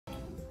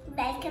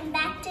Welcome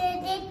back to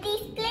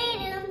Aditi's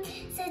Playroom.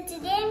 So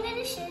today I'm going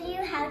to show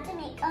you how to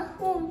make a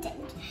home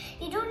tent.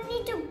 You don't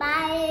need to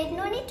buy it,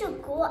 no need to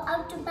go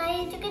out to buy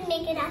it, you can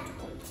make it at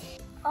home.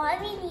 All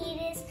we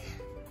need is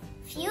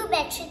few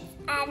bedsheets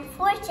and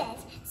 4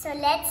 chairs. So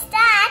let's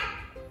start.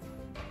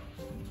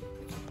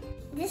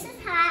 This is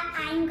how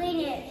I'm going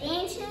to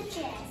arrange the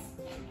chairs.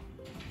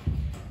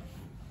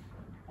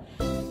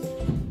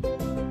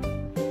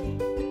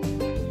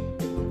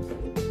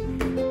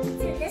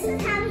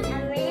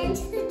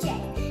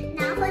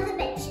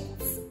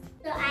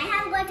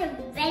 A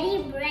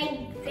very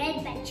bright red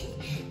bedsheet,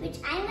 which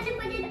I'm going to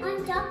put it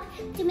on top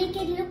to make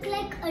it look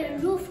like a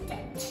roof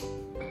tent.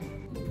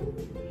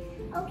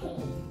 Okay,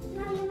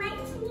 now you might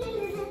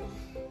need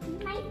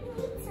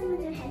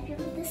someone to help you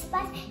with this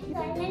part. So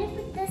I'm going to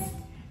put this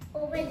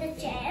over the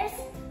chairs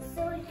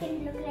so it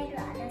can look like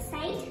the other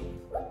side.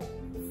 Oops,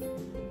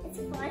 it's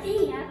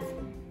falling up.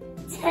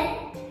 It's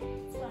falling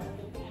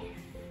there.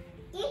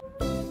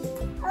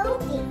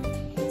 Okay,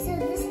 so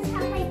this is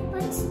how I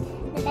put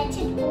the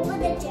bedsheet over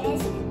the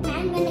chairs.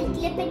 I'm going to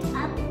clip it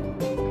up.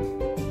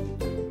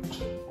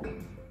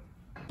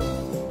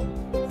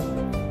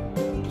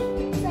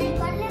 So I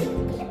got a little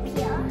clip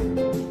here.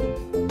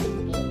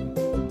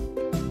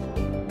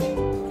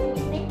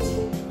 Clip it.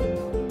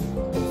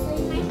 So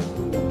you might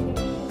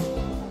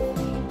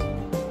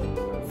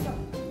so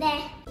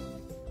there.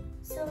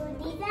 So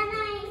these are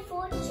my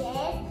 4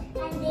 chairs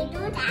and they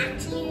don't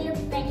actually look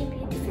very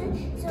beautiful.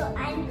 So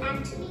I'm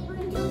actually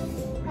going to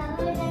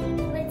cover them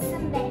with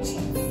some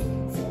bedsheets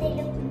so they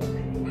look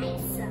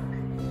nicer.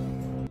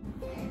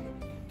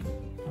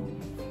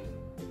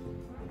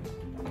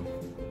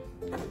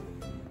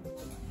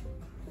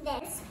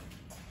 This.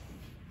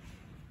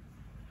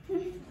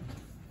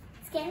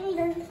 It's getting a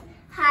little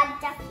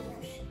hard up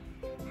here.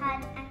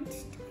 Hard and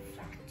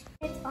tough.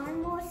 It's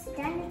almost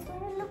done. It's going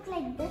to look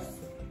like this.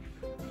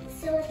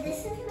 So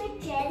this is my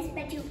chairs,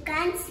 but you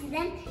can't see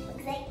them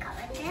because I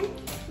covered them.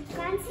 You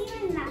can't see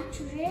my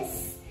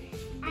mattress.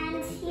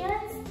 And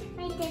here's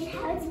my tent,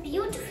 how it's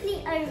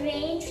beautifully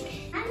arranged.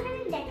 I'm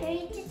going to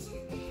decorate it,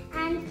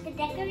 and the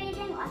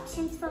decorating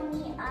options for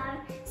me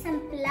are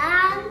some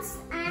plants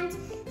and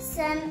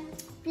some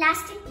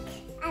plastic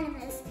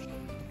animals.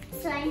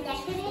 So I'm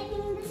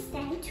decorating this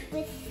tent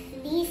with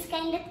these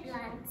kind of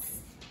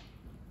plants.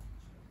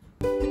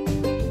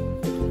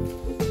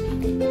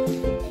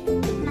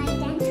 My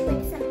tent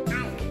with some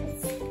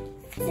animals.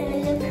 So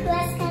look who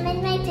has come in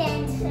my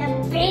tent. A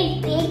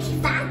big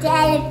fat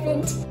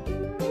elephant.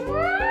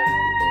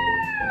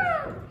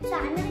 So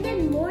I'm going to get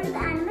more of the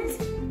animals.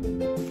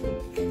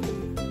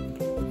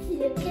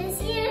 Look, you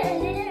see a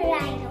little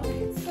rhino.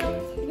 So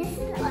this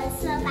is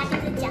also a part of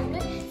the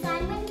jungle. So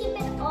I'm going to keep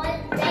it all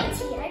right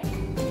here.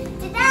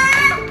 Ta-da!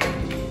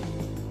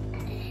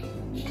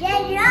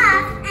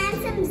 Giraffe and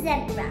some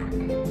zebra.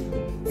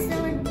 So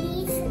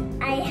these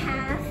I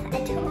have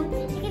at home.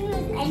 You can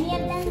use any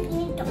of them,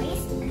 even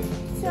toys.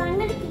 So I'm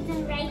going to keep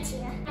them right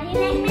here. How do you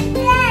like my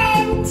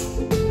tent?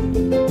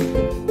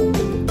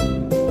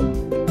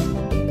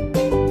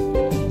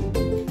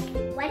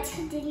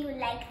 Did you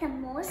like the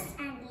most?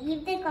 And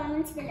leave the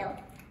comments below.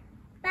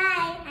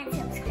 Bye and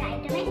subscribe.